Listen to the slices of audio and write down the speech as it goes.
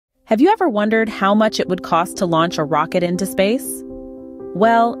Have you ever wondered how much it would cost to launch a rocket into space?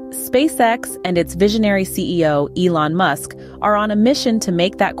 Well, SpaceX and its visionary CEO, Elon Musk, are on a mission to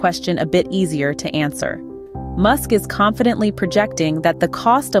make that question a bit easier to answer. Musk is confidently projecting that the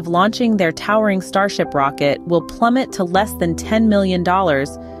cost of launching their towering Starship rocket will plummet to less than $10 million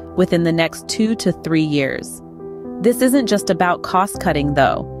within the next 2 to 3 years. This isn't just about cost-cutting,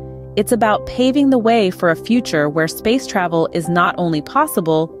 though. It's about paving the way for a future where space travel is not only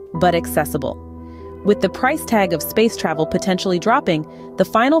possible, but accessible. With the price tag of space travel potentially dropping, the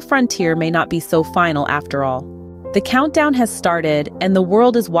final frontier may not be so final after all. The countdown has started, and the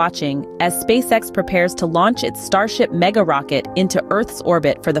world is watching as SpaceX prepares to launch its Starship mega rocket into Earth's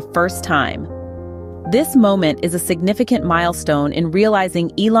orbit for the first time. This moment is a significant milestone in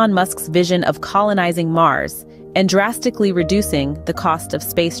realizing Elon Musk's vision of colonizing Mars and drastically reducing the cost of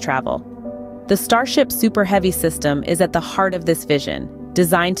space travel. The Starship Super Heavy system is at the heart of this vision,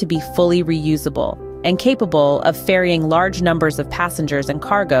 designed to be fully reusable and capable of ferrying large numbers of passengers and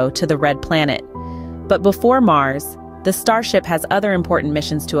cargo to the Red Planet. But before Mars, the Starship has other important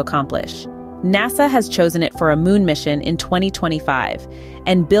missions to accomplish. NASA has chosen it for a moon mission in 2025,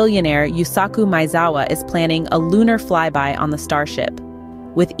 and billionaire Yusaku Maezawa is planning a lunar flyby on the Starship.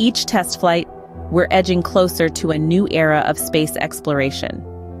 With each test flight, we're edging closer to a new era of space exploration.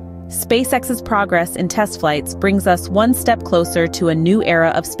 SpaceX's progress in test flights brings us one step closer to a new era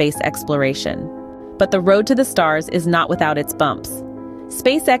of space exploration. But the road to the stars is not without its bumps.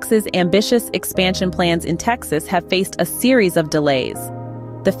 SpaceX's ambitious expansion plans in Texas have faced a series of delays.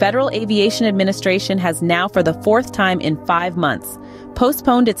 The Federal Aviation Administration has now, for the 4th time in 5 months,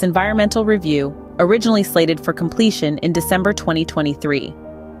 postponed its environmental review, originally slated for completion in December 2023.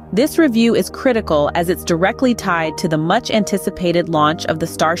 This review is critical as it's directly tied to the much-anticipated launch of the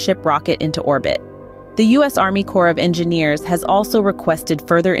Starship rocket into orbit. The U.S. Army Corps of Engineers has also requested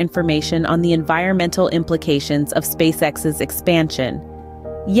further information on the environmental implications of SpaceX's expansion.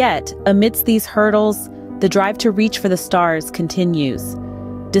 Yet, amidst these hurdles, the drive to reach for the stars continues.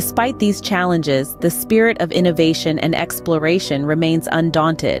 Despite these challenges, the spirit of innovation and exploration remains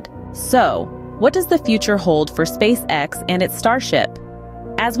undaunted. So, what does the future hold for SpaceX and its Starship?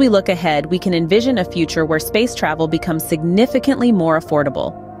 As we look ahead, we can envision a future where space travel becomes significantly more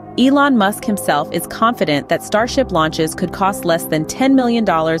affordable. Elon Musk himself is confident that Starship launches could cost less than $10 million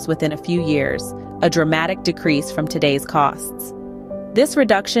within a few years, a dramatic decrease from today's costs. This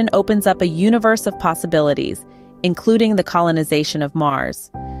reduction opens up a universe of possibilities, including the colonization of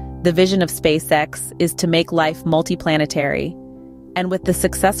Mars. The vision of SpaceX is to make life multiplanetary, and with the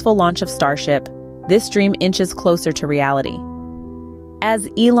successful launch of Starship, this dream inches closer to reality. As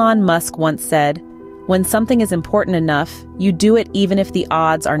Elon Musk once said, "When something is important enough, you do it even if the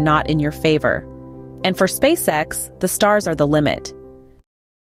odds are not in your favor." And for SpaceX, the stars are the limit.